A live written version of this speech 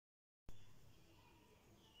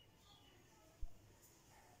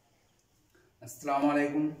আসসালামু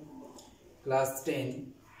আলাইকুম। ক্লাস 10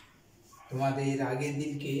 তোমাদের আগের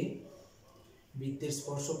দিনকে বৃত্তের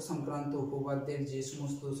স্পর্শক সংক্রান্ত উপপাদ্যের যে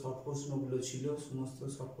সমস্ত শর্ট প্রশ্নগুলো ছিল সমস্ত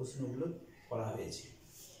শর্ট প্রশ্নগুলো করা হয়েছে।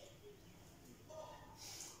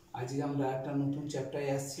 আজকে আমরা একটা নতুন চ্যাপ্টারে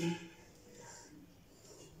আসছি,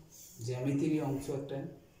 জ্যামিতির অংশ একটা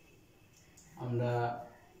আমরা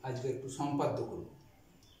আজকে একটু সম্পাদ্য করব।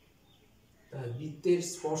 বৃত্তের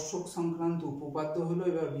স্পর্শক সংক্রান্ত উপপাদ্য হলো,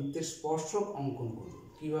 এবার বৃত্তের স্পর্শক অঙ্কন করব।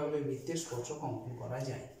 কিভাবে বৃত্তের স্পর্শক অঙ্কন করা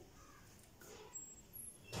যায়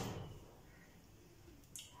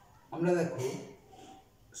আমরা দেখো,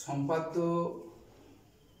 সম্পাদ্য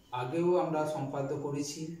আগেও আমরা সম্পাদ্য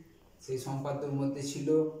করেছি। সেই সম্পাদ্যের মধ্যে ছিল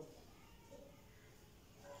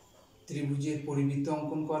ত্রিভুজের পরিবৃত্ত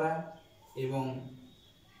অঙ্কন করা এবং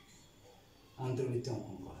অন্তর্বৃত্ত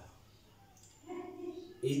অঙ্কন করা।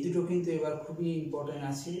 এই দুটো কিন্তু এবার খুবই ইম্পর্টেন্ট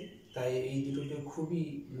আছে, তাই এই দুটোকে খুবই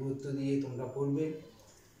গুরুত্ব দিয়ে তোমরা পড়বে।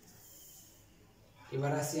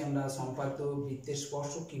 এবার আসি আমরা সম্পাদ্য বৃত্তের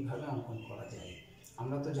স্পর্শক কিভাবে অঙ্কন করা যায়।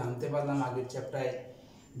 আমরা তো জানতে পারলাম আগের চ্যাপ্টারে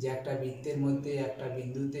যে একটা বৃত্তের মধ্যে একটা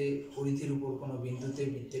বিন্দুতে, পরিধির উপর কোনো বিন্দুতে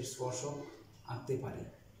বৃত্তের স্পর্শক আঁকতে পারি,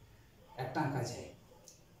 একটা আঁকা যায়।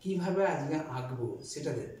 কিভাবে আজকে আঁকবো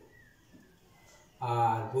সেটা দেখব।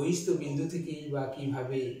 আর বহিস্থ বিন্দু থেকেই বা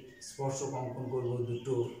কিভাবে স্পর্শক অঙ্কন করব,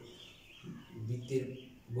 দুটো বৃত্তের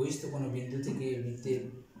বহিস্থ কোনো বিন্দু থেকে বৃত্তের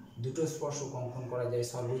দুটো স্পর্শক অঙ্কন করা যায়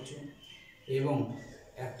সর্বোচ্চ, এবং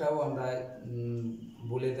একটাও আমরা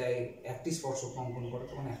বলে দেয় একটি স্পর্শক অঙ্কন করে,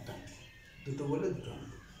 তখন একটা, দুটো বলে দুটো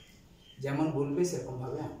আঁকবো, যেমন বলবে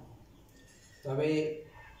সেরকমভাবে আঁকবো। তবে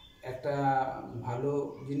একটা ভালো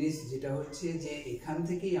জিনিস যেটা হচ্ছে যে এখান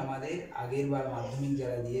থেকেই আমাদের আগের বার মাধ্যমিক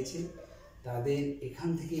যারা দিয়েছে তাদের এখান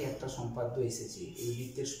থেকেই একটা সম্পাদ্য এসেছে, এই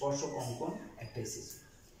বৃত্তের স্পর্শক অঙ্কন একটা এসেছে।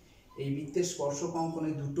 এই বৃত্তের স্পর্শক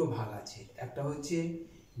অঙ্কনে দুটো ভাগ আছে, একটা হচ্ছে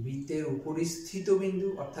বৃত্তের উপরিস্থিত বিন্দু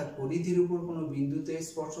অর্থাৎ পরিধির উপর কোনো বিন্দুতে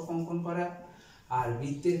স্পর্শক অঙ্কন করা, আর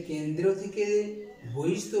বৃত্তের কেন্দ্র থেকে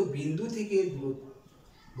বহিস্থ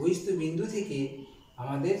বিন্দু থেকে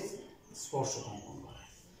আমাদের স্পর্শক অঙ্কন করা।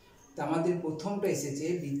 তা আমাদের প্রথমটা এসেছে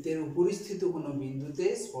বৃত্তের উপরিস্থিত কোনো বিন্দুতে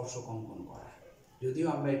স্পর্শক অঙ্কন করা, যদিও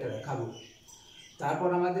আমরা এটা দেখাবো। তারপর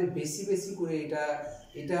আমাদের বেশি বেশি করে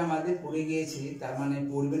এটা আমাদের পড়ে গিয়েছে, তার মানে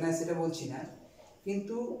পড়বে না সেটা বলছি না,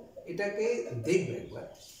 কিন্তু এটাকে দেখবে একবার,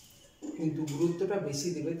 কিন্তু গুরুত্বটা বেশি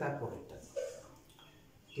দেবে তারপরেরটা।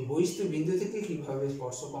 তো বহিস্থ বিন্দু থেকে কিভাবে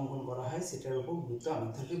স্পর্শক অঙ্কন করা হয় সেটার উপর গুরুত্ব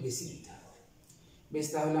আমাদেরকে বেশি দিতে হবে। বেশ,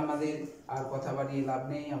 তাহলে আমাদের আর কথা বাড়িয়ে লাভ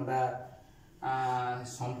নেই, আমরা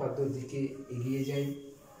সম্পাদ্যর দিকে এগিয়ে যাই।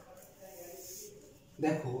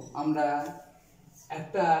 দেখো, আমরা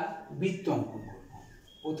একটা বৃত্ত অঙ্কন করব।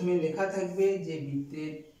 প্রথমে লেখা থাকবে যে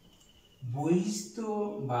বৃত্তের বহিস্থ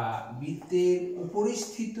বা বৃত্তের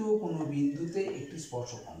উপরিস্থিত কোনো বিন্দুতে একটি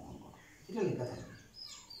স্পর্শক অঙ্কন করো, এটা লেখা থাকবে।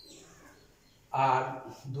 আর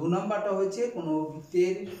 2 নম্বরটা হচ্ছে কোনো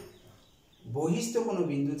বৃত্তের বহিস্থ কোনো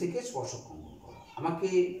বিন্দু থেকে স্পর্শক অঙ্কন করো। আমাকে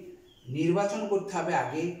নির্বাচন করতে হবে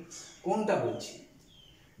আগে কোনটা বলছি।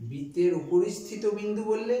 বৃত্তের উপরিস্থিত বিন্দু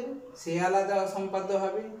বললে সে আলাদা সম্পাদ্য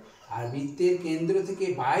হবে, আর বৃত্তের কেন্দ্র থেকে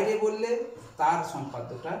বাইরে বললে তার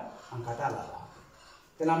সম্পাদ্যটা আঁকাটা আলাদা হবে।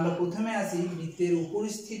 তাহলে আমরা প্রথমে আসি বৃত্তের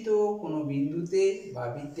উপরিস্থিত কোনো বিন্দুতে বা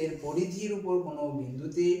বৃত্তের পরিধির উপর কোনো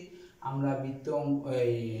বিন্দুতে আমরা বৃত্ত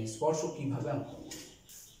স্পর্শক কীভাবে অঙ্কন করি।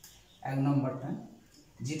 1 নম্বরটা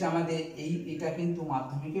যেটা আমাদের এটা কিন্তু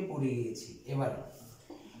মাধ্যমিকে পড়ে গিয়েছি। এবারে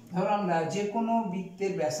ধরো আমরা যে কোনো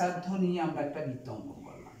বৃত্তের ব্যাসার্ধ নিয়ে আমরা একটা বৃত্ত অঙ্কন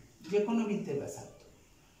করলাম, যে কোনো বৃত্তের ব্যাসার্ধ।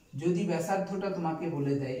 যদি ব্যাসার্ধটা তোমাকে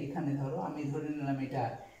বলে দেয়, এখানে ধরো আমি ধরে নিলাম এটা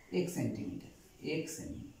 1 সেন্টিমিটার, 1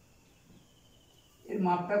 সেমি, এর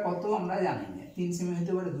মাপটা কত আমরা জানি না, 3 সেমি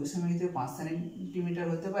হতে পারে, 2 সেমি হতে পারে, 5 সেন্টিমিটার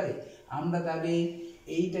হতে পারে। আমরা তাহলে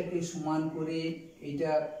এইটাকে সমান করে,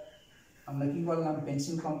 এইটা আমরা কি করলাম,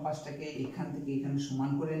 পেন্সিল কম্পাসটাকে এখান থেকে এখানে সমান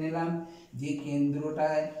করে নিলাম, যে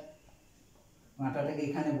কেন্দ্রটায় কাঁটাটাকে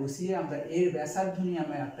এখানে বসিয়ে আমরা এর ব্যাসার্ধ নিয়ে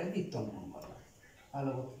আমরা একটা বৃত্ত অঙ্কন করলাম।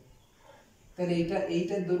 ভালো, তাহলে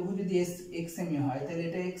এইটার দৈর্ঘ্য যদি x সেমি হয় তাহলে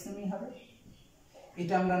এটা x সেমি হবে।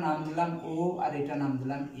 এটা আমরা নাম দিলাম O, আর এটা নাম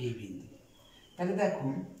দিলাম A বিন্দু। তাহলে দেখো,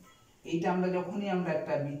 এইটা আমরা যখনই আমরা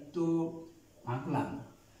একটা বৃত্ত আঁকলাম,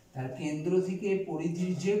 তার কেন্দ্র থেকে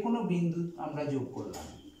পরিধির যে কোনো বিন্দু আমরা যোগ করলাম।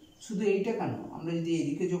 শুধু এইটা কেন, আমরা যদি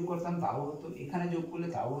এদিকে যোগ করতাম তাও হতো, এখানে যোগ করলে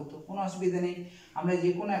তাও হতো, কোনো অসুবিধা নেই। আমরা যে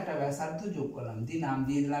কোনো একটা ব্যাসার্ধ যোগ করলাম, দিয়ে নাম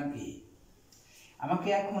দিয়ে দিলাম A। আমাকে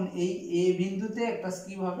এখন এই A বিন্দুতে একটা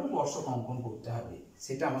কিভাবে স্পর্শক অঙ্কন করতে হবে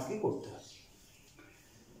সেটা আমাকে করতে হবে।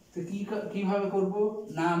 তো কিভাবে করব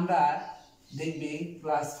না, আমরা দেখবে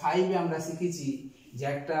ক্লাস 5-এ আমরা শিখেছি যে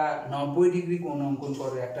একটা 90 ডিগ্রি কোণ অঙ্কন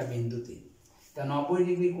করো একটা বিন্দুতে। তা 90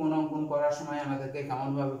 ডিগ্রি কোণ অঙ্কন করার সময় আমাদেরকে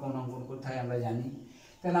কেমনভাবে কোণ অঙ্কন করতে হয় আমরা জানি।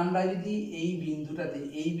 তাহলে আমরা যদি এই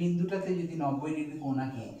বিন্দুটাতে যদি 90 ডিগ্রি কোণ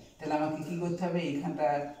আঁকি, তাহলে আমাকে কি করতে হবে, এইখানটা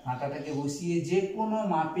কাঁটাটাকে বসিয়ে যে কোনো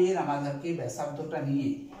মাপের আমাদেরকে ব্যাসার্ধটা নিয়ে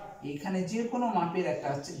এখানে যে কোনো মাপের একটা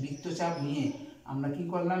বৃত্তচাপ নিয়ে আমরা কি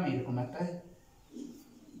করলাম, এরকম একটা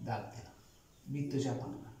দাগ দিলাম, বৃত্তচাপ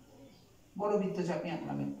আঁকলাম, বড় বৃত্তচাপই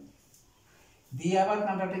আঁকলাম। দিয়ে আবার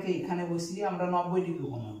কাঁটাটাকে এখানে বসিয়ে আমরা 90 ডিগ্রি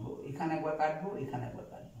কোণ আঁকবো, এখানে একবার কাটবো, এখানে একবার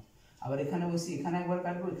কাটবো, আবার এখানে বসিয়ে এখানে একবার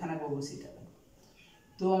কাটবো, এখানে একবার বসিয়ে এটা কাটবো।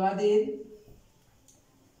 তো আমাদের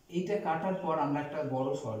এইটা কাটার পর আমরা একটা বড়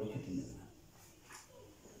সরলরেখা টেনে দিলাম।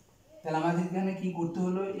 তাহলে আমাদের এখানে কি করতে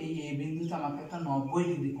হলো, এই এ বিন্দুতে আমাকে একটা 90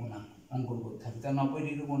 ডিগ্রি কোণ অঙ্কন করতে হবে। তার 90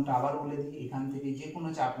 ডিগ্রি কোণটা আবার বলে দিই, এখান থেকে যে কোনো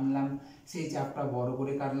চাপ নিলাম, সেই চাপটা বড়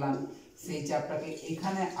করে কাটলাম, সেই চাপটাকে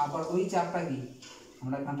এখানে আবার ওই চাপটা কি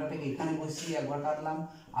আমরা কাঁটাটাকে এখানে বসিয়ে একবার কাটলাম,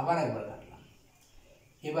 আবার একবার কাটলাম,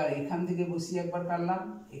 এবার এখান থেকে বসিয়ে একবার কাটলাম,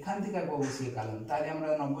 এখান থেকে একবার বসিয়ে কাটলাম, তাহলে আমরা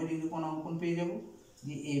 90 ডিগ্রি কোণ অঙ্কন পেয়ে যাব।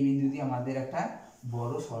 যে এই বিন্দু দিয়ে আমাদের একটা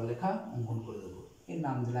বড় সরলরেখা অঙ্কন করে দেবো, এর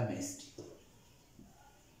নাম দিলাম এসটি।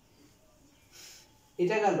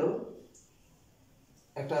 এটা গেল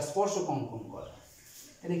একটা স্পর্শক অঙ্কন করা।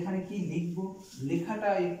 তাহলে এখানে কি লিখব, লেখাটা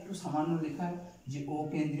একটু সামান্য লেখা, যে ও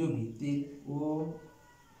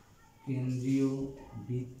কেন্দ্রীয়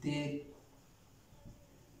বৃত্তের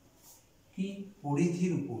কি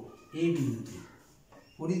পরিধির উপর এই বিন্দুতে,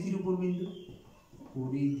 পরিধির উপর বিন্দু,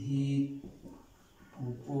 পরিধির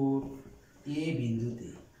উপর এই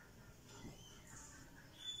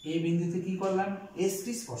বিন্দুতে কি করলাম,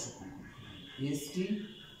 এসটি স্পর্শক অঙ্কন, এসটি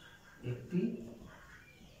একটি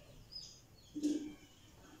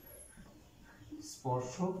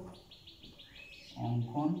স্পর্শক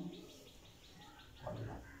অঙ্কন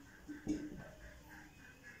করলাম।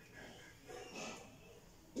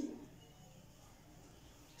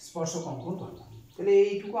 স্পর্শক অঙ্কন করলাম, তাহলে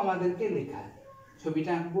এইটুকু আমাদেরকে লেখা,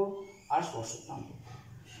 ছবিটা আঁকবো আর স্পর্শকটা আঁকবো।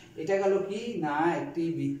 এটা গেল কি না, একটি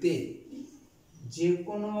বৃত্তের যে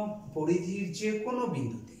কোনো পরিধির যে কোনো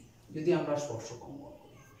বিন্দুতে যদি আমরা স্পর্শক অঙ্কন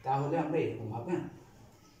করি, তাহলে আমরা এরকম ভাবে আঁকবো।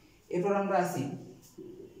 এরপর আমরা আসি,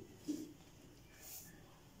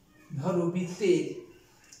 ধরো বৃত্তের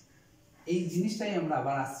এই জিনিসটাই আমরা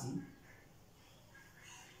আবার আসি,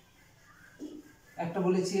 একটা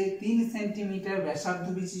বলেছে 3 সেন্টিমিটার ব্যাসার্ধ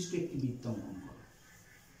বিশিষ্ট একটি বৃত্ত অঙ্কন করো।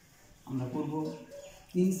 আমরা করব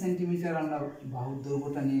 3 সেন্টিমিটার, আমরা বাহুর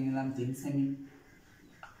দৈর্ঘ্যটা নিয়ে নিলাম 3 সেমি।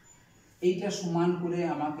 এইটা সমান করে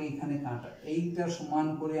আমাকে এখানে কাটা, এইটা সমান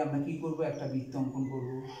করে আমরা কি করব, একটা বৃত্ত অঙ্কন করব।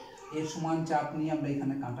 এর সমান চাপ নিয়ে আমরা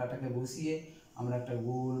এখানে কাঁটাটাকে বসিয়ে আমরা একটা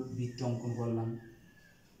গোল বৃত্ত অঙ্কন করলাম।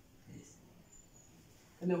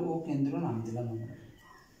 তাহলে ও কেন্দ্র নাম দিলাম আমরা।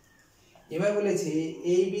 এবার বলেছে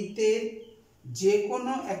এই বৃত্তের যে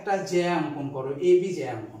কোনো একটা জ্যা অঙ্কন করো, এবি জ্যা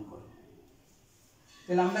অঙ্কন করো।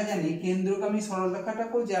 তাহলে আমরা জানি কেন্দ্রগামী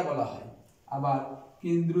সরলরেখাটাকেও জ্যা বলা হয়, আবার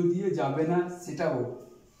কেন্দ্র দিয়ে যাবে না সেটাও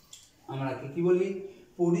আমরা কি বলি,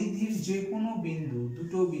 পরিধির যে কোনো বিন্দু,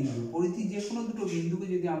 পরিধির যে কোনো দুটো বিন্দুকে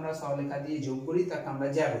যদি আমরা সরলরেখা দিয়ে যোগ করি তাকে আমরা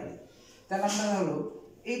জ্যা বলি। তাহলে আমরা হলো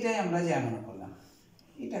এইটাই আমরা জ্যা মনে করলাম,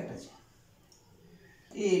 এটা একটা জ্যা,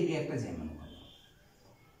 এবি একটা জ্যা মনে করলাম।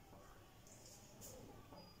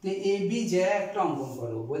 তো এবি জ্যা একটা অঙ্কন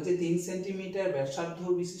করো, বলছে 3 সেন্টিমিটার ব্যাসার্ধ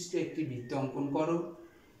বিশিষ্ট একটি বৃত্ত অঙ্কন করো,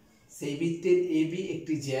 সেই বৃত্তের এবি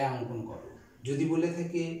একটি জ্যা অঙ্কন করো। যদি বলে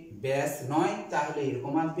থাকে ব্যাস নয় তাহলে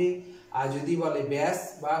এরকম আঁকবে, আর যদি বলে ব্যাস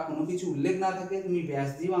বা কোনো কিছু উল্লেখ না থাকে তুমি ব্যাস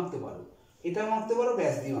দিয়েও আঁকতে পারো, এটাও আঁকতে পারো,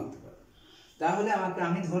 ব্যাস দিয়েও আঁকতে পারো। তাহলে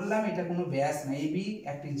আমি ধরলাম এটা কোনো ব্যাস না, এবি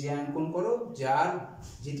একটি জ্যা অঙ্কন করো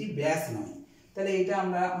যেটি ব্যাস নয়, তাহলে এটা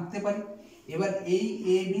আমরা আঁকতে পারি। এবার এই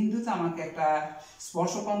এ বিন্দুতে আমাকে একটা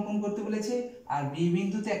স্পর্শক অঙ্কন করতে বলেছে, আর বি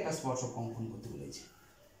বিন্দুতে একটা স্পর্শক অঙ্কন করতে বলেছে।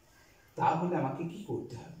 তাহলে আমাকে কি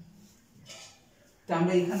করতে হবে, তা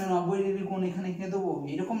আমরা এখানে 90 ডিগ্রি কোণ এখানে এঁকে দেবো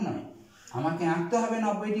এরকম নয়, আমাকে আঁকতে হবে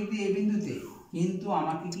 90 ডিগ্রি এ বিন্দুতে, কিন্তু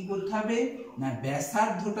আমাকে কি করতে হবে না,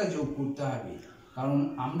 ব্যাসার্ধটা যোগ করতে হবে। কারণ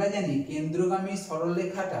আমরা জানি কেন্দ্রগামী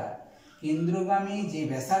সরলরেখাটা, কেন্দ্রগামী যে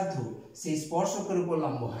ব্যাসার্ধ সেই স্পর্শকের উপর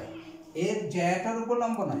লম্ব হয়, এর জ্যাটার উপর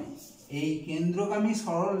লম্ব নয়, এই কেন্দ্রগামী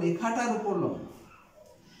সরলরেখাটার উপর লম্ব।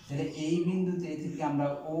 তাহলে এই বিন্দুতে থেকে আমরা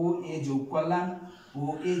ও এ যোগ করলাম, ও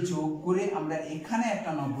এ যোগ করে আমরা এখানে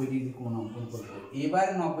একটা 90 ডিগ্রি কোণ অঙ্কন করব। এবার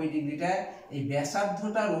 90 ডিগ্রিটা এই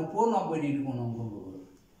ব্যাসার্ধটার উপর 90 ডিগ্রি কোণ অঙ্কন করব।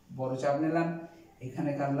 বড় চাপ নিলাম,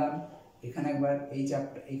 এখানে কাটলাম, এখানে একবার এই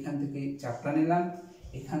চাপটা, এখান থেকে চাপটা নিলাম,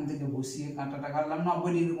 এখান থেকে বসিয়ে কাঁটাটা কাটলাম, 90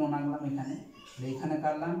 ডিগ্রি কোণ আঁকলাম এখানে, এখানে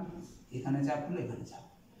কাটলাম, এখানে চাপ হলো, এখানে চাপ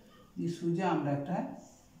দিয়ে সোজা আমরা একটা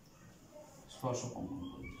স্পর্শক অঙ্কন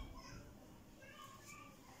করি।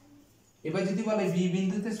 এবার যদি বলে বি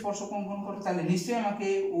বিন্দুতে স্পর্শক অঙ্কন করো, তাহলে নিশ্চয়ই আমাকে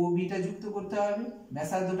ও বিটা যুক্ত করতে হবে,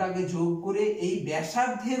 ব্যাসার্ধটা আগে যোগ করে এই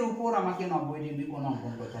ব্যাসার্ধের উপর আমাকে 90 ডিগ্রি কোণ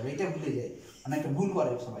অঙ্কন করতে হবে। এটা ভুলে যায়, অনেকটা ভুল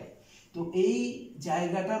করে সবাই। তো এই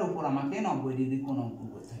জায়গাটার উপর আমাকে 90 ডিগ্রি কোণ অঙ্কন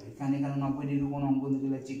করতে হবে। এখানে 90 ডিগ্রি কোণ অঙ্কন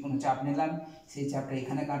দিলে কোনো চাপ নিলাম, সেই চাপটা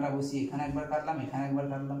এখানে কাটা বসিয়ে এখানে একবার কাটলাম, এখানে একবার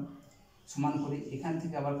কাটলাম, সমান করে এখান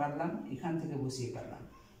থেকে আবার কাটলাম, এখান থেকে বসিয়ে কাটলাম,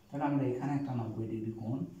 তাহলে আমরা এখানে একটা 90 ডিগ্রি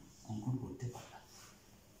কোণ অঙ্কন করতে পারলাম।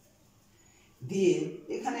 দিয়ে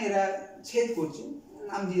এখানে এরা ছেদ করছে,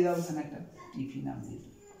 নাম দিয়ে দাও এখানে একটা টিপি নাম দিয়ে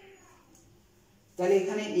দাও। তাহলে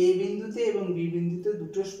এখানে এ বিন্দুতে এবং বি বিন্দুতে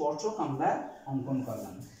দুটো স্পর্শক আমরা অঙ্কন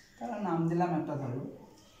করলাম। তাহলে নাম দিলাম একটা, ধরো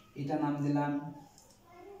এটা নাম দিলাম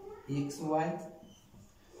এক্স ওয়াই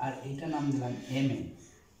আর এটা নাম দিলাম এম এন।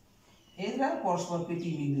 এরা পরস্পরকে টি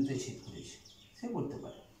বিন্দুতে ছেদ করেছে, সে করতে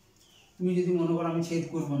পারে। তুমি যদি মনে করো আমি ছেদ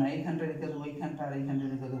করবো না, এইখানটা রেখে দেবো, এইখানটা আর এইখানটা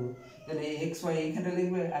রেখে দেবো, তাহলে এক্স ওয়াই এইখানটা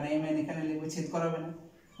লিখবে আর এম এন এখানে লিখবে, ছেদ করাবে না,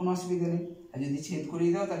 কোনো অসুবিধা নেই। আর যদি ছেদ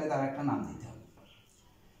করিয়ে দাও তাহলে তার একটা নাম দিতে হবে।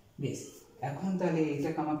 বেশ, এখন তাহলে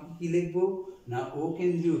এটাকে আমাকে কি লিখবো না, ও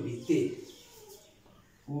কেন্দ্রীয় বৃত্তে,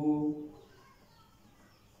 ও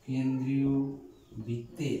কেন্দ্রীয়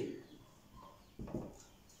বৃত্তের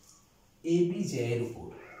এ বি জ্যায়ের উপর,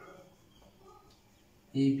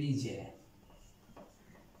 এ বি জ্যা,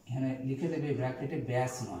 এখানে লিখে দেবে ব্র্যাকেটে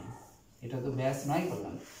ব্যাস নয়, এটা তো ব্যাস নয়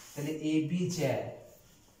করলাম, তাহলে এ বি জ্যা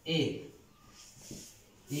এ,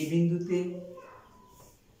 এই বিন্দুতে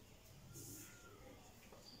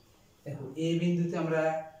দেখো, এ বিন্দুতে আমরা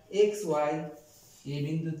এক্স ওয়াই, এ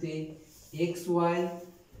বিন্দুতে এক্স ওয়াই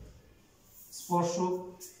স্পর্শক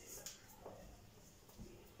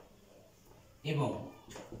এবং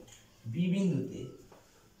বি বিন্দুতে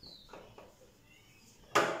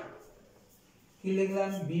কি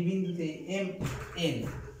লিখলাম, বি বিন্দুতে এম এন,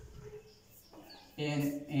 এন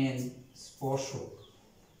এন স্পর্শক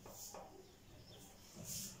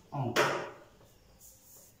অঙ্ক।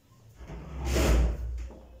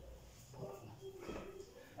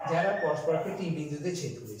 যারা পরস্পরকে টি বিন্দুতে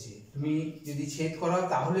ছেদ করেছে, তুমি যদি ছেদ করাও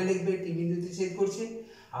তাহলে লিখবে টি বিন্দুতে ছেদ করছে,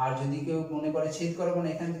 আর যদি কেউ মনে করে ছেদ করবো না,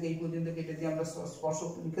 এখান থেকে এই পর্যন্ত কেটে দিয়ে আমরা স্পর্শক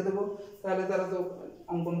লিখে দেবো, তাহলে তারা তো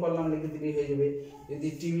অঙ্কন করলাম লিখে দিলেই হয়ে যাবে। যদি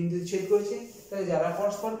টি বিন্দুতে ছেদ করছে, তাহলে যারা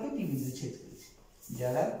পরস্পরকে টি বিন্দুতে ছেদ করেছে,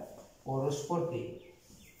 যারা পরস্পরকে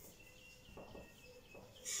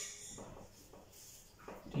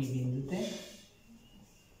টি বিন্দুতে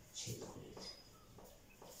ছেদ করেছে,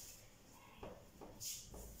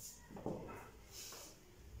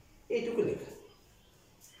 এইটুকু লেখা।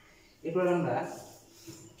 এরপর আমরা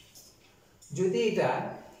যদি এটা,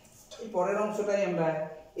 এই পরের অংশটাই আমরা,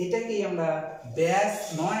 এটাকেই আমরা ব্যাস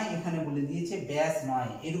নয় এখানে বলে দিয়েছে, ব্যাস নয়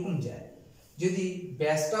এরকম যায়, যদি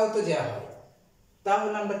ব্যাসটাও তো যা হয়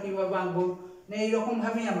তাহলে আমরা কিভাবে আঁকবো না, এইরকম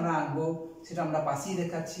ভাবেই আমরা আঁকবো, সেটা আমরা পাশেই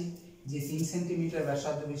দেখাচ্ছি। যে 3 সেন্টিমিটার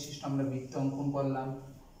ব্যাসার্ধ বিশিষ্ট আমরা বৃত্ত অঙ্কন করলাম,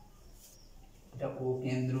 এটা ও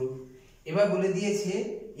কেন্দ্র। এবার বলে দিয়েছে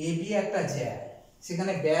এ বি একটা জ্যা,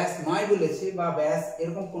 সেখানে ব্যাস নয় বলেছে বা ব্যাস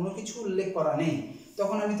এরকম কোনো কিছু উল্লেখ করা নেই,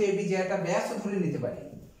 তখন আমি তো এ বি জ্যাটা ব্যাসও ধরে নিতে পারি।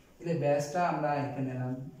 তাহলে ব্যাসটা আমরা এখানে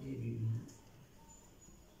নিলাম এ বি বিন্দু,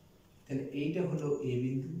 তাহলে এইটা হলো এ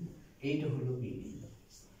বিন্দু, এইটা হলো বি বিন্দু।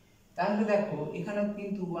 তাহলে দেখো এখানে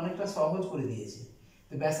কিন্তু অনেকটা সহজ করে দিয়েছে,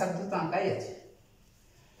 তো ব্যাসার্ধ তো আঁকাই আছে।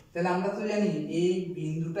 তাহলে আমরা তো জানি এই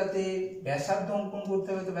বিন্দুটাতে ব্যাসার্ধ অঙ্কন করতে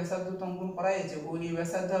হবে, তো ব্যাসার্ধ তো অঙ্কন করাই আছে, ওই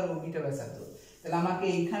ব্যাসার্ধ আর ও বিটা ব্যাসার্ধ। তাহলে আমাকে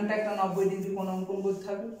এইখানটা একটা 90 ডিগ্রি কোণ অঙ্কন করতে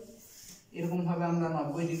হবে, এরকম ভাবে আমরা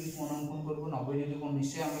 90 ডিগ্রি কোণ অঙ্কন করবো। 90 ডিগ্রি কোণ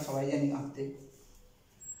নিশ্চয়ই আমরা সবাই জানি আঁকতে।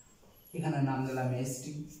 এখানে নাম দিলাম এস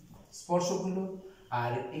টি, স্পর্শক হলো,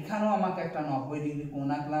 আর এখানেও আমাকে একটা 90 ডিগ্রি কোণ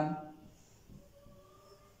আঁকলাম,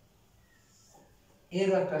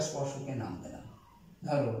 এরও একটা স্পর্শকের নাম দিলাম,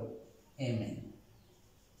 ধরো এম এন।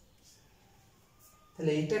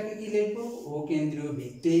 তাহলে এটাকে কি লিখবো, ও কেন্দ্রীয়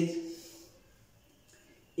বৃত্তের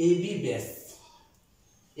এ বি ব্যাস,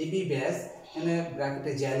 এ বি ব্যাস, এখানে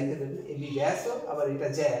ব্র্যাকেটে জ্যা লিখে দেবে, এ বি ব্যাস হোক আবার এটা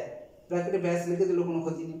জ্যা, ব্র্যাকেটে ব্যাস লিখে দিলেও কোনো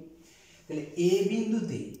ক্ষতি নেই। তাহলে এ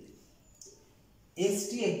বিন্দুতে এস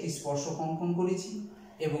টি একটি স্পর্শক অঙ্কন করেছি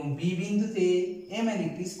এবং বি বিন্দুতে এম এন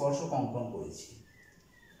একটি স্পর্শক অঙ্কন করেছি,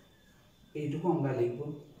 এইটুকু আমরা লিখব।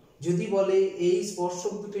 যদি বলে এই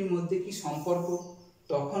স্পর্শক দুটির মধ্যে কি সম্পর্ক,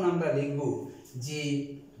 তখন আমরা লিখব যে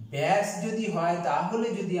ব্যাস যদি হয় তাহলে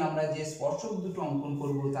যদি আমরা যে স্পর্শক দুটো অঙ্কন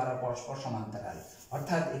করব তারা পরস্পর সমান্তরাল,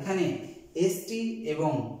 অর্থাৎ এখানে এস টি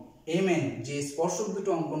এবং এম এন যে স্পর্শক দুটো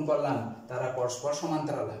অঙ্কন করলাম তারা পরস্পর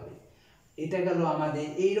সমান্তরাল হবে। এটা গেল আমাদের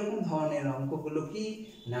এইরকম ধরনের অঙ্কগুলো কি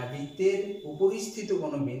না, বৃত্তের উপরিস্থিত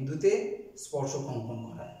কোনো বিন্দুতে স্পর্শক অঙ্কন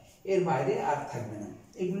করা, এর বাইরে আর থাকবে না।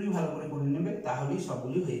 এগুলি ভালো করে করে নেবে, তাহলেই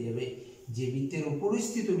সবগুলি হয়ে যাবে যে বৃত্তের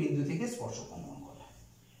উপরিস্থিত বিন্দু থেকে স্পর্শক অঙ্কন করা।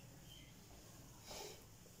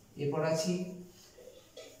 এরপর আছি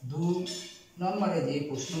 2 নম্বরে যে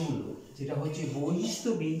প্রশ্নগুলো, যেটা হচ্ছে বহিস্থ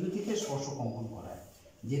বিন্দু থেকে স্পর্শক অঙ্কন করা,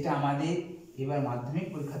 যেটা আমাদের এবার মাধ্যমিক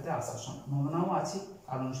পরীক্ষাতে আসার সম্ভাবনাও আছে,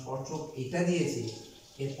 কারণ স্পর্শক এটা দিয়েছে,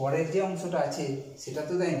 এর পরের যে অংশটা আছে সেটা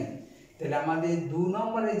তো দেয়নি। তাহলে আমাদের 2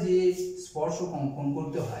 নম্বরে যে স্পর্শক অঙ্কন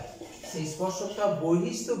করতে হয়, সেই স্পর্শকটা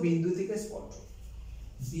বহিস্থ বিন্দু থেকে স্পর্শক,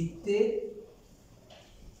 বৃত্তের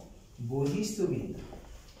বহিস্থ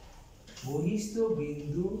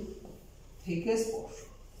বিন্দু থেকে স্পর্শ,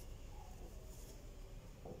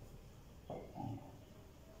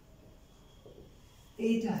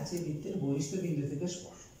 এইটা আছে বৃত্তের বহিস্থ বিন্দু থেকে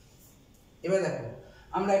স্পর্শ। এবার দেখো,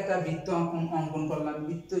 আমরা একটা বৃত্ত অঙ্কন করলাম।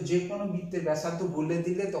 বৃত্ত, যে কোনো বৃত্তের ব্যাসার্ধ বলে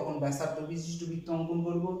দিলে তখন ব্যাসার্ধ বিশিষ্ট বৃত্ত অঙ্কন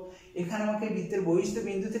করব। এখানে আমাকে বৃত্তের বহিস্থ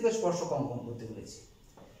বিন্দু থেকে স্পর্শক অঙ্কন করতে বলেছে।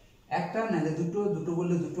 একটা নাহলে দুটো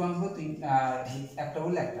বললে দুটো আঁকবো, একটা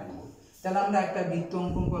বললে একটা আঁকবো। তাহলে আমরা একটা বৃত্ত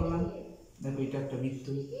অঙ্কন করলাম। দেখো, এটা একটা বৃত্ত,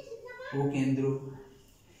 ও কেন্দ্র,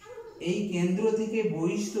 এই কেন্দ্র থেকে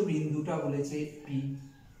বহিস্থ বিন্দুটা বলেছে পি,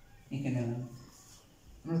 এখানে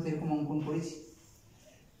আমরা তো এরকম অঙ্কন করেছি।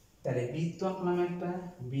 তাহলে বৃত্ত আঁকলাম একটা,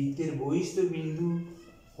 বৃত্তের বহিস্থ বিন্দু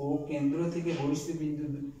ও কেন্দ্র থেকে বহিস্থ বিন্দু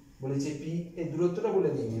বলেছে পি। এই দূরত্বটা বলে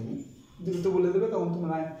দিই আমি, দূরত্ব বলে দেবে তখন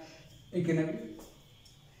তোমরা এঁকে নেবে।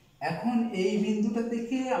 এখন এই বিন্দুটা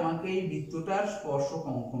থেকে আমাকে এই বৃত্তটার স্পর্শক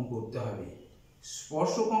অঙ্কন করতে হবে।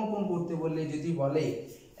 স্পর্শক অঙ্কন করতে বললে যদি বলে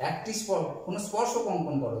একটি কোনো স্পর্শক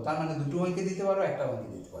অঙ্কন করো, তার মানে দুটো অঙ্কে দিতে পারো, একটা অঙ্কে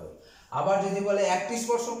দিতে পারো। আবার যদি বলে একটি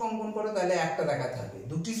স্পর্শক অঙ্কন করো, তাহলে একটা দেখাতে হবে।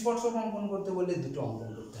 দুটি স্পর্শক অঙ্কন করতে বললে দুটো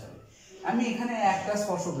অঙ্কন করতে হবে। আমি এখানে একটা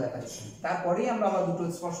স্পর্শক দেখাচ্ছি, তারপরেই আমরা আবার দুটো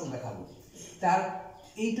স্পর্শক দেখাবো।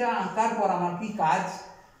 এইটা আঁকার পর আমার কি কাজ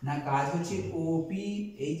না, কাজ হচ্ছে ওপি,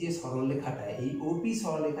 এই যে সরলরেখাটা, এই ওপি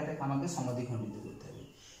সরলরেখাটাকে আমাকে সমদ্বিখণ্ডিত করতে হবে।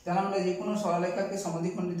 তাহলে আমরা যে কোনো সরলরেখাকে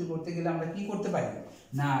সমদ্বিখণ্ডিত করতে গেলে আমরা কি করতে পারি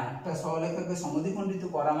না, একটা সরলরেখাকে সমদ্বিখণ্ডিত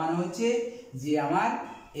করা মানে হচ্ছে যে আমার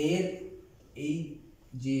এর এই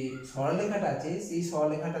যে সরলরেখাটা আছে, সেই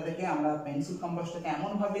সরলরেখাটা থেকে আমরা পেন্সিল কম্পাসটাকে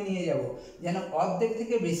এমনভাবে নিয়ে যাব যেন অর্ধেক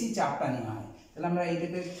থেকে বেশি চাপটা নেওয়া হয়। তাহলে আমরা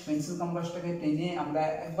এইটাকে পেন্সিল কম্পাসটাকে টেনে আমরা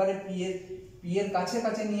একবারে পি এর কাছে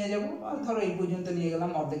কাছে নিয়ে যাব, ধরো এই পর্যন্ত নিয়ে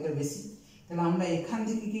গেলাম, অর্ধেকের বেশি। তাহলে আমরা এখান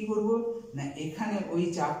থেকে কি করব না, এখানে ওই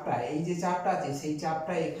চাপটা, এই যে চাপটা আছে সেই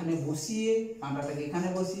চাপটা এখানে বসিয়ে, কাঁটাটাকে এখানে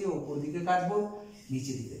বসিয়ে উপর দিকে কাটবো,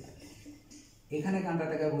 নিচে দিকে কাটবো। এখানে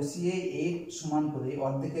কাঁটাটাকে বসিয়ে এর সমান করে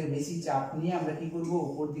অর্ধেকের বেশি চাপ নিয়ে আমরা কি করব,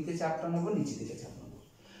 উপর দিকে চাপটা নেবো, নিচে দিকে চাপ নেবো।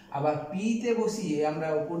 আবার পিতে বসিয়ে আমরা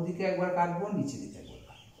উপর দিকে একবার কাটবো, নিচে দিকে একবার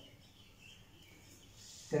কাটবো।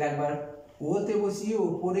 তাহলে একবার ওতে বসিয়ে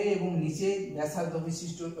উপরে এবং নিচে ব্যাসার্ধ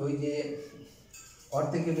বিশিষ্ট ওই যে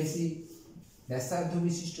অর্ধেকের বেশি ব্যাসার্ধ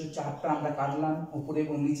বিশিষ্ট চাপটা আমরা কাটলাম উপরে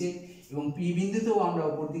এবং নিচে, এবং পি বিন্দুতেও আমরা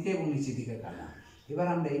উপর দিকে এবং নিচের দিকে কাটলাম। এবার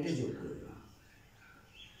আমরা এটা যোগ করে দিলাম।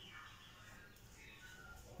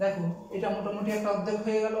 দেখো, এটা মোটামুটি একটা অর্ধেক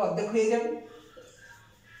হয়ে গেল, অর্ধেক হয়ে যাবে।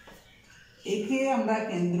 একে আমরা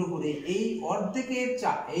কেন্দ্র করে এই অর্ধেকের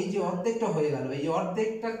এই যে অর্ধেকটা হয়ে গেল, এই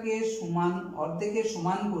অর্ধেকের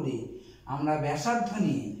সমান করে আমরা ব্যাসার্ধ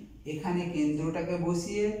নিয়ে এখানে কেন্দ্রটাকে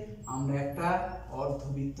বসিয়ে আমরা একটা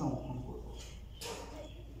অর্ধবৃত্ত অঙ্কন করব।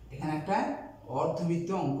 এখানে একটা অর্ধবৃত্ত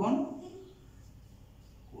অঙ্কন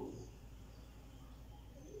করব।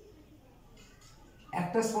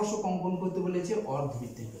 একটা স্পর্শক অঙ্কন করতে বলেছে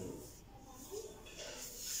অর্ধবৃত্তের,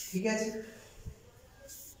 ঠিক আছে।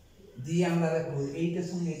 দিয়ে আমরা দেখো এইটার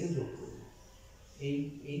সঙ্গে এটা যোগ করব,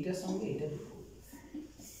 এইটার সঙ্গে এটা যোগ করব।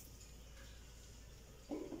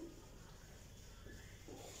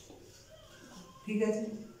 ঠিক আছে,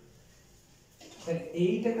 তাহলে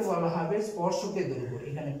এইটাকে বলা হবে স্পর্শকের দৈর্ঘ্য।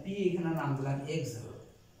 এখানে পি, এখানে নাম দিলাম এক্স,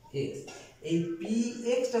 এক্স। এই পি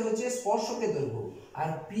এক্সটা হচ্ছে স্পর্শকের দৈর্ঘ্য, আর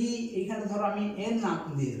পি এখানে ধরো আমি এন নাম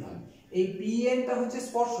দিয়ে দিলাম। এই পি এনটা হচ্ছে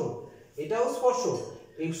স্পর্শক, এটাও স্পর্শক,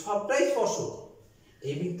 এই সবটাই স্পর্শক,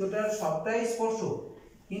 এই বৃত্তটার সবটাই স্পর্শক।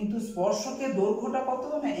 কিন্তু স্পর্শকের দৈর্ঘ্যটা কত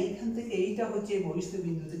না, এইখান থেকে এইটা হচ্ছে বহিস্থ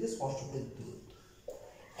বিন্দু থেকে স্পর্শকের দূরত্ব,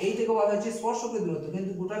 এইটাকে বলা হচ্ছে স্পর্শকের দূরত্ব,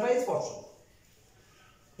 কিন্তু গোটাটাই স্পর্শক।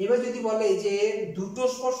 এবার যদি বলে যে দুটো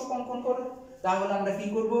স্পর্শক অঙ্কন করো, তাহলে আমরা কি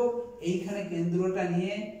করব, এইখানে কেন্দ্রটা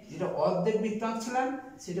নিয়ে যেটা অর্ধেক বৃত্ত আঁকছিলাম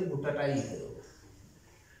সেটা গোটাটাই এঁকে দেবো।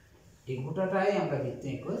 এই গোটাটাই আমরা বৃত্ত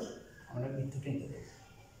এঁকে বৃত্তটা এঁকে দেবো।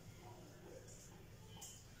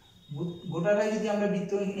 গোটাটাই যদি আমরা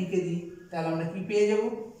বৃত্ত এঁকে দিই তাহলে আমরা কি পেয়ে যাব,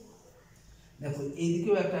 দেখো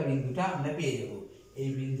এইদিকেও একটা বিন্দুটা আমরা পেয়ে যাব। এই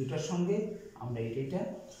বিন্দুটার সঙ্গে আমরা এটা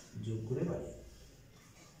যোগ করে পাই।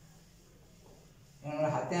 আমরা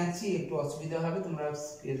হাতে আঁকছি, একটু অসুবিধা হবে, তোমরা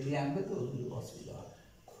স্কেল দিয়ে আঁকবে তো অসুবিধা হবে।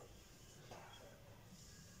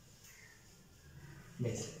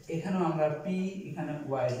 বেশ, এখানেও আমরা পি, এখানে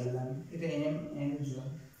ওয়াই দিলাম, এটা এম দিলাম।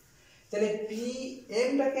 তাহলে পি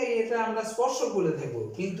এমটাকে এটা আমরা স্পর্শক বলে থাকবো,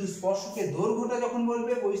 কিন্তু স্পর্শকের দৈর্ঘ্যটা যখন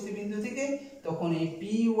বলবে বহিস্থ বিন্দু থেকে, তখন এই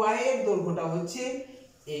পি ওয়াই এর দৈর্ঘ্যটা হচ্ছে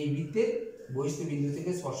এই বৃত্তের বহিস্থ বিন্দু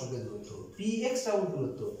থেকে স্পর্শকের দূরত্ব। পি এক্সটাও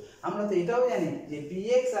দূরত্ব। আমরা তো এটাও জানি যে পি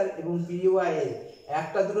এক্স আর এবং পি ওয়াই এর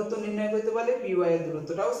একটা দূরত্ব নির্ণয় করতে পারলে পি ওয়াই এর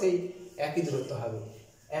দূরত্বটাও সেই একই দূরত্ব হবে।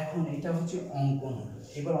 এখন এটা হচ্ছে অঙ্কন।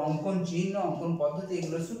 এবার অঙ্কন চিহ্ন, অঙ্কন পদ্ধতি,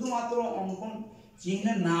 এগুলো শুধুমাত্র অঙ্কন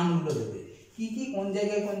চিহ্নের নামগুলো দেবে, কি কি কোন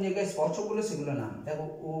জায়গায় স্পর্শগুলো সেগুলো নাম। দেখো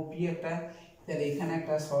ও পি একটা, তাহলে এখানে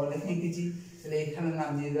একটা সরলরেখা এঁকেছি, তাহলে এখানে নাম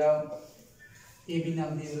দিয়ে দাও এ বি, নাম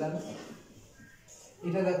দিয়ে দিলাম।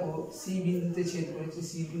 এটা দেখো সি বিন্দুতে ছেদ করেছে,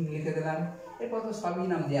 সি বিন্দু লিখে দিলাম। এরপর তো সবই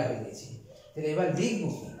নাম দেওয়া হয়ে গেছে। তাহলে এবার লিখবো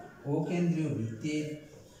ও কেন্দ্রীয় বৃত্তের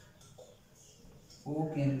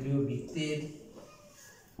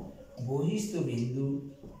বহিস্থ বিন্দু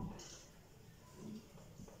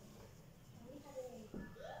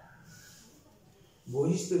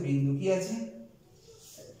কি আছে?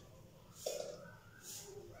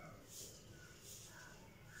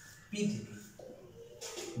 পি থেকে।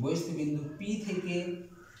 বহিস্থ বিন্দু পি থেকে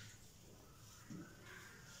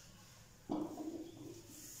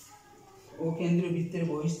ও কেন্দ্রীয় বৃত্তের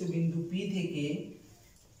বহিস্থ বিন্দু পি থেকে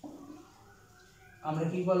আমরা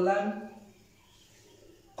কি করলাম?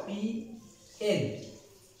 পি এল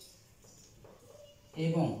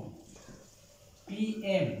এবং পি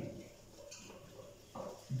এম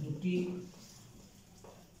দুটি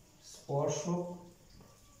স্পর্শক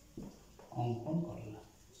অঙ্কন করলাম।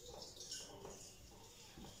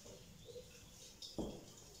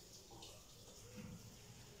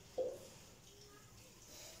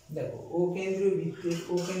 দেখো ও কেন্দ্রীয়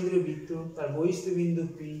বৃত্ত তার বহিস্থ বিন্দু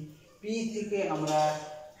পি, পি থেকে আমরা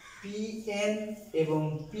পি এন এবং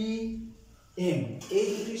পি এম এই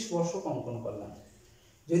দুটি স্পর্শক অঙ্কন করলাম।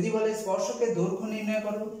 যদি বলে স্পর্শকের দৈর্ঘ্য নির্ণয়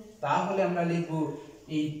করো, তাহলে আমরা লিখব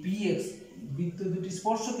এই পি এক্স, বৃত্ত দুটি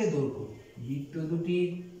স্পর্শকের দৈর্ঘ্য, বৃত্ত দুটির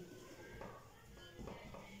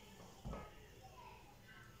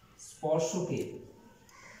স্পর্শকের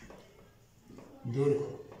দৈর্ঘ্য।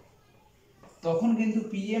 তখন কিন্তু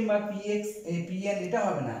পিএম বা পিএক্স পিএন এটা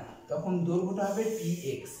হবে না, তখন দৈর্ঘ্যটা হবে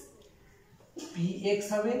পিএক্স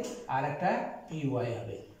হবে আর একটা পিওয়াই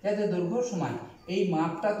হবে, যাতে দৈর্ঘ্য সমান। এই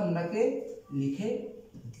মাপটা তোমরাকে লিখে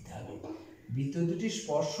দিতে হবে। বৃত্ত দুটির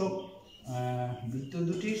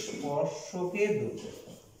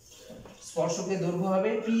স্পর্শকের দৈর্ঘ্য হবে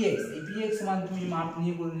পিএক্স। এই পিএক্স মান তুমি মাপ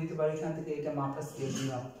নিয়ে করে নিতে পারো, এখান থেকে এটা মাপটা স্কেল দিয়ে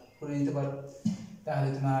মাপ করে নিতে পারো, তাহলে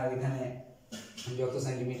তোমার এখানে যত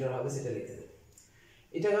সেন্টিমিটার হবে সেটা লিখে দেবে।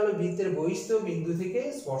 এটা গেল বৃত্তের বহিস্থ বিন্দু থেকে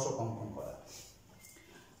স্পর্শক অঙ্কন করা।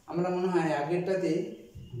 আমরা মনে হয় আগেরটাতে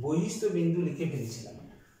বহিস্থ বিন্দু লিখে ফেলেছিলাম,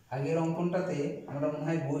 আগের অঙ্কনটাতে আমরা মনে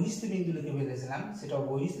হয় বহিস্থ বিন্দু লিখে ফেলেছিলাম। সেটাও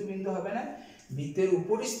বহিস্থ বিন্দু হবে না, বৃত্তের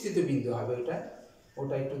উপরিস্থিত বিন্দু হবে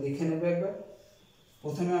ওটা একটু দেখে নেবে একবার।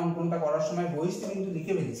 প্রথমে অঙ্কনটা করার সময় বহিস্থ বিন্দু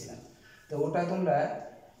লিখে ফেলেছিলাম, তো ওটা তোমরা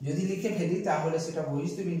যদি লিখে ফেলি তাহলে সেটা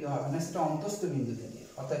বহিস্থ বিন্দু হবে না, সেটা অন্তস্থ বিন্দু থেকে,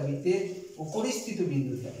 অর্থাৎ বৃত্তের উপরিস্থিত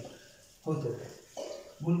বিন্দু থেকে হতো।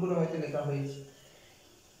 ভুল করে হয়তো লেখা হয়েছে।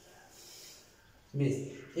 বেশ,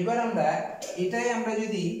 এবার আমরা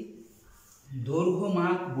যদি দৈর্ঘ্য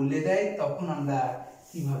মাপ বলে দেয় তখন আমরা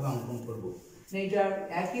কিভাবে অঙ্কন করব। এটা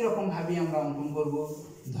একই রকম ভাবে আমরা অঙ্কন করব।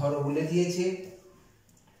 ধরো বলে দিয়েছে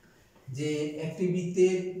যে একটি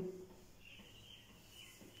বৃত্তের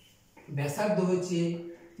ব্যাসার্ধ হচ্ছে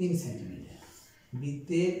 3 সেন্টিমিটার,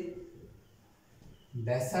 বৃত্তের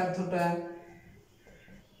ব্যাসার্ধটা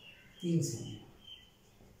 3 সেন্টিমিটার,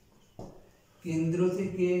 কেন্দ্র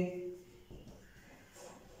থেকে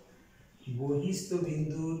বহিস্থ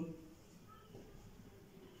বিন্দুর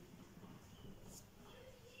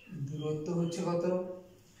দূরত্ব হচ্ছে কত?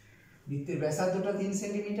 বৃত্তের ব্যাসার্ধটা 3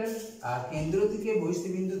 সেন্টিমিটার আর কেন্দ্র থেকে বহিস্থ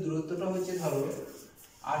বিন্দুর দূরত্বটা হচ্ছে ধরো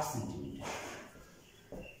 8 সেন্টিমিটার।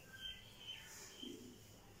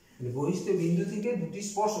 বহিস্থ বিন্দু থেকে দুটি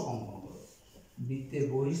স্পর্শক অঙ্কন করো। বৃত্তের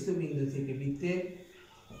বহিস্থ বিন্দু থেকে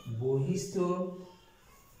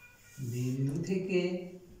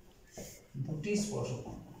দুটি স্পর্শক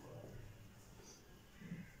অঙ্কন করো।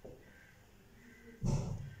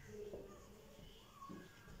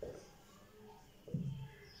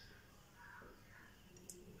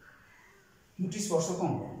 দুটি স্পর্শক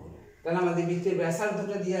অঙ্কন করো। তাহলে আমাদের বৃত্তের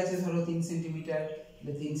ব্যাসার্ধটা দিয়ে আছে ধরো 3 সেন্টিমিটার,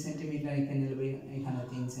 3 সেন্টিমিটার এখানে নেবে, এখানে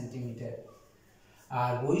 3 সেন্টিমিটার।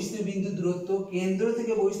 আর বহিস্থ বিন্দু দূরত্ব, কেন্দ্র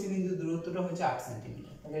থেকে বহিস্থ বিন্দু দূরত্বটা হচ্ছে 8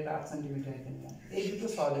 সেন্টিমিটার, তাহলে এটা 8 সেন্টিমিটার এখানে। এই দুটো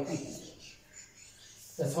সরলরেখা এঁকে নেবে।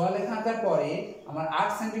 তো সরলরেখা আঁকার পরে আমার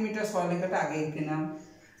 8 সেন্টিমিটার সরলরেখাটা আগে এঁকে নাও,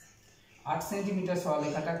 8 সেন্টিমিটার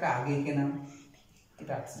সরলরেখাটাকে আগে এঁকে নাও,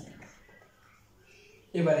 এটা 8 সেন্টিমিটার।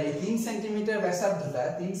 এবারে এই 3 সেন্টিমিটার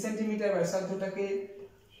ব্যাসার্ধটাকে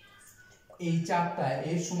এই চাপটা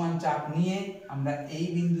এর সমান চাপ নিয়ে আমরা এই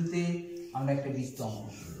বিন্দুতে আমরা একটা বৃত্ত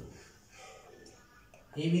অঙ্কন করব।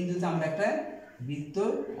 এই বিন্দুতে আমরা একটা বৃত্ত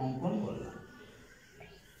অঙ্কন করলাম।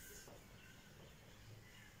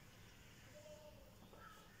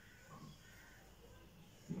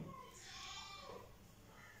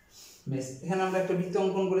 বেশ, এখানে আমরা একটা বৃত্ত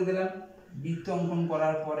অঙ্কন করে দিলাম। বৃত্ত অঙ্কন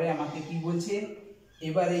করার পরে আমাকে কি বলছে,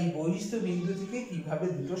 এবার এই বহিস্থ বিন্দু থেকে কিভাবে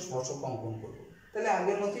দুটো স্পর্শক অঙ্কন করব। তাহলে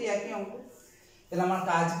আগের মতোই একই অঙ্ক। তাহলে আমার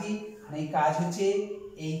কাজ কি, এই কাজ হচ্ছে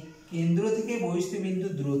এই কেন্দ্র থেকে বহিস্থ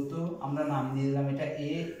বিন্দুর দূরত্ব আমরা নাম দিয়ে দিলাম এটা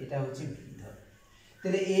এ, এটা হচ্ছে বি।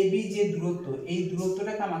 তাহলে এ বি যে দূরত্ব, এই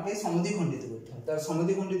দূরত্বটাকে আমাকে সমদ্বিখণ্ডিত করতে হবে। তাহলে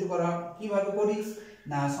সমদ্বিখণ্ডিত করা কিভাবে করি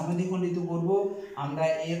না, সমদ্বিখণ্ডিত করব আমরা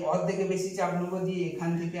এর অর্ধেকে বেশি চাপ নেব, দিয়ে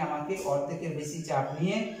এখান থেকে আমাকে অর্ধেকের বেশি চাপ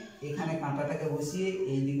নিয়ে এখানে কাঁটাটাকে বসিয়ে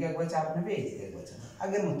এই দিকে একবার চাপ নেবে, এই দিকে একবার চাপ নেবে,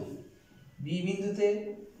 আগের মতো। বি বিন্দুতে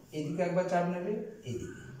এইদিকে একবার চাপ নেবে,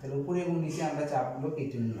 এইদিকে। তাহলে উপরে এবং নিচে আমরা চাপগুলো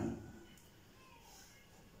কেটে নিলাম।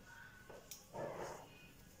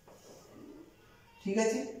 ঠিক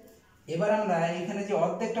আছে, এবার আমরা এখানে যে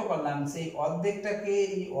অর্ধেকটা করলাম সেই অর্ধেকটাকে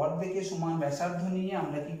এই অর্ধেকের সমান ব্যাসার্ধ নিয়ে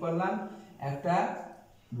আমরা কি করলাম, একটা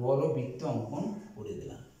বড় বৃত্ত অঙ্কন করে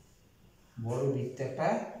দিলাম। বড় বৃত্ত একটা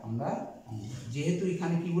আমরা যেহেতু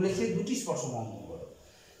এখানে কি বলেছে দুটি স্পর্শক অঙ্কন করো।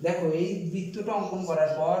 দেখো এই বৃত্তটা অঙ্কন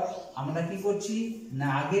করার পর আমরা কি করছি না,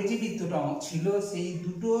 আগের যে বৃত্তটা ছিল সেই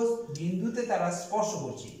দুটো বিন্দুতে তারা স্পর্শ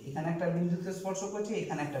করছে। এখানে একটা বিন্দুতে স্পর্শ করছে,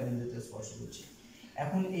 এখানে একটা বিন্দুতে স্পর্শ করছে।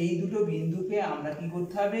 এখন এই দুটো বিন্দুকে আমরা কি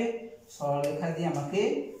করতে হবে, সরলরেখা দিয়ে আমাকে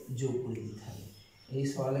যোগ করে দিতে হবে। এই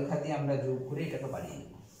সরলরেখা দিয়ে আমরা যোগ করে এটাকে বাড়িয়ে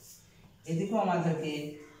নেব। এদিকেও আমাদেরকে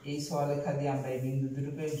এই সরলরেখা দিয়ে আমরা এই বিন্দু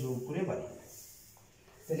দুটোকে যোগ করে বাড়িয়ে নেব।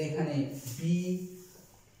 তাহলে এখানে বি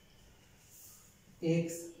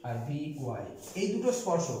এক্স আর বি ওয়াই এই দুটো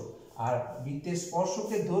স্পর্শক, আর বৃত্তের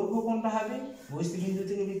স্পর্শকের দৈর্ঘ্য কোনটা হবে, বহিস্থ বিন্দু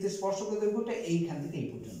থেকে বৃত্তের স্পর্শকের দৈর্ঘ্যটা এইখান থেকে এই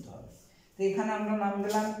পর্যন্ত হবে। তো এখানে আমরা নাম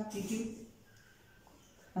দিলাম কি কি,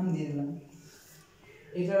 নাম দিয়ে দিলাম,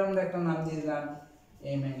 এটার আমরা একটা নাম দিয়ে দিলাম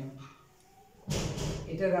এম এন,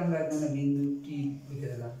 এটার আমরা একটা বিন্দু টি লিখে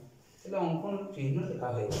দিলাম। তাহলে অঙ্কন চিহ্ন লেখা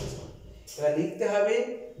হয়ে গেছে। এবার লিখতে হবে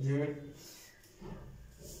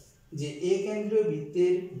যে এ কেন্দ্রীয়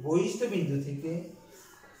বৃত্তের বহিস্থ বিন্দু থেকে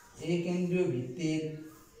এ কেন্দ্রীয় বৃত্তের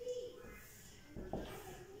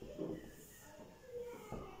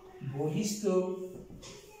বহিস্থ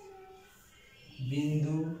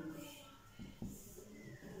বিন্দু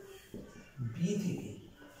বি থেকে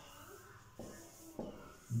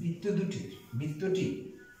বৃত্তটি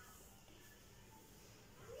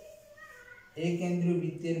এ কেন্দ্রীয়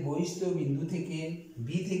বৃত্তের বহিস্থ বিন্দু থেকে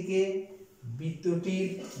বি থেকে বৃত্তটির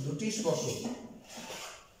দুটি স্পর্শক,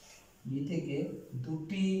 বি থেকে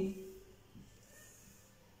দুটি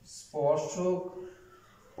স্পর্শক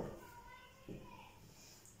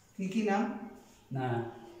কি কি নাম না,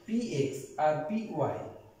 পি এক্স আর P Y,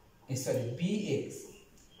 sorry B x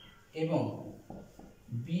এবং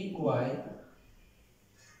বি ওয়াই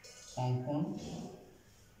অঙ্কন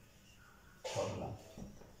করলাম।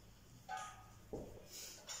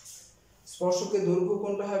 স্পর্শকের দৈর্ঘ্য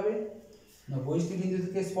কোনটা হবে না, বহিস্থ বিন্দু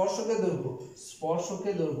থেকে স্পর্শকের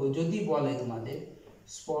দৈর্ঘ্য যদি বলে তোমাদের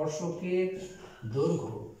স্পর্শকের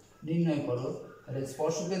দৈর্ঘ্য নির্ণয় করো, তাহলে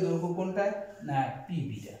স্পর্শকের দৈর্ঘ্য কোনটা না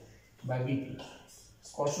পিবিটা বা বিপি।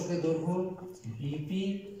 স্পর্শকের দৈর্ঘ্য বিপি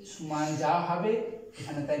সমান যা হবে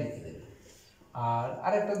এখানে তাই লিখে দেবে। আর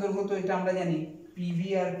আরেকটা দৈর্ঘ্য তো এটা আমরা জানি, পিবি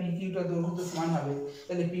আর পিকিউটা দৈর্ঘ্য তো সমান হবে।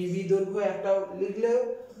 তাহলে পিবি দৈর্ঘ্য একটা লিখলেও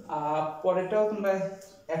পরেরটাও তোমরা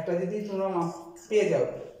একটা যদি তোমরা পেয়ে যাও,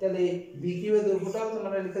 তাহলে বিকিউ এর দৈর্ঘ্যটাও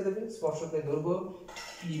তোমরা লিখে দেবে। স্পর্শকের দৈর্ঘ্য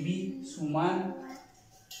পিবি সমান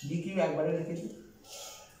বিকিউ একবারে লিখে দিই,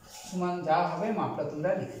 সমান যা হবে মাপটা তোমরা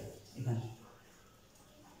লিখে দেবে এখানে।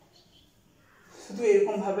 শুধু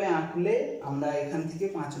এরকম ভাবে আঁকলে আমরা এখান থেকে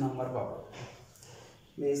 5 নম্বর পাবো।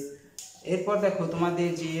 বেশ, এরপর দেখো তোমাদের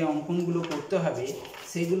যে অঙ্কনগুলো করতে হবে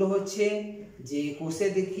সেগুলো হচ্ছে যে কোষে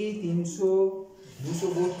দেখি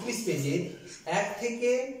 232 পেজের 1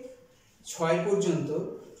 থেকে 6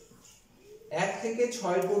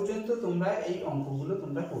 পর্যন্ত তোমরা এই অঙ্কগুলো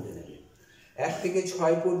তোমরা করে নেবে। 1 থেকে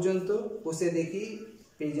 6 পর্যন্ত কোষে দেখি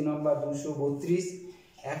পেজ নম্বর 232,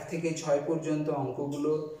 1 থেকে 6 পর্যন্ত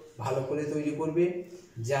অঙ্কগুলো ভালো করে তৈরি করবে,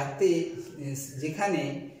 যাতে যেখানে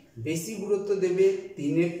বেশি গুরুত্ব দেবে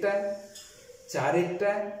 3-এরটা,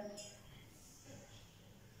 4-এরটা,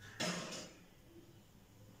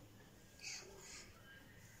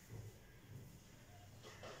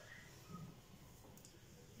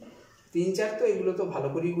 তিন চার তো এগুলো তো ভালো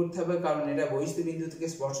করেই করতে হবে, কারণ এটা বহিস্থ বিন্দু থেকে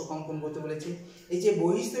স্পর্শক অঙ্কন করতে বলেছে। এই যে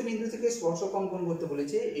বহিস্থ বিন্দু থেকে স্পর্শক অঙ্কন করতে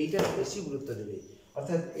বলেছে এইটা বেশি গুরুত্ব দেবে।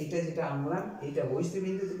 অর্থাৎ এইটা যেটা আনলাম, এইটা বহিস্থ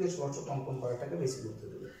বিন্দু থেকে স্পর্শক অঙ্কন করাটাকে বেশি গুরুত্ব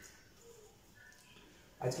দেবে।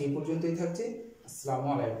 আজকে এই পর্যন্তই থাকছে। আসসালামু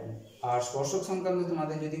আলাইকুম। আর স্পর্শক সংক্রান্ত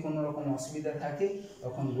তোমাদের যদি কোনো রকম অসুবিধা থাকে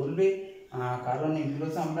তখন বলবে, কারণ এগুলো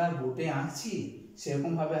তো আমরা বোর্ডে আঁকছি,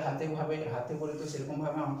 সেরকমভাবে হাতে করে তো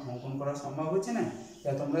সেরকমভাবে অঙ্কন করা সম্ভব হচ্ছে না। তা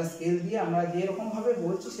তোমরা স্কেল দিয়ে আমরা যেরকমভাবে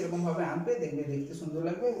বলছি সেরকমভাবে আঁকবে, দেখবে দেখতে সুন্দর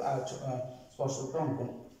লাগবে আর স্পর্শকটা অঙ্কন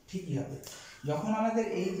ঠিকই হবে। যখন আমাদের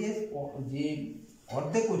এই যে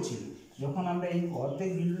অর্ধেক করছি, যখন আমরা এই অর্ধেক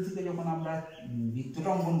বিন্দু থেকে যখন আমরা বৃত্তটা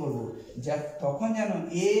অঙ্কন করবো, যা তখন যেন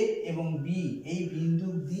এ এবং বি এই বিন্দু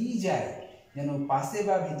দিয়ে যায়, যেন পাশে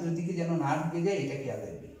বা ভিতরের দিকে যেন না ঢুকে যায়, এটা খেয়াল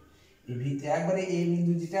রাখবে। এই একবারে এ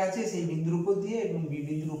বিন্দু যেটা আছে সেই বিন্দুর উপর দিয়ে এবং বি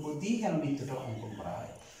বিন্দুর উপর দিয়ে যেন বৃত্তটা অঙ্কন করা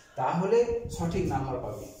হয়, তাহলে সঠিক নাম্বার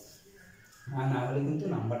পাবে, আর না হলে কিন্তু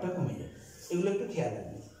নাম্বারটা কমে যাবে। এগুলো একটু খেয়াল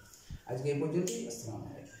রাখবে। আজকে এই পর্যন্তই। আসসালামু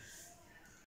আলাইকুম।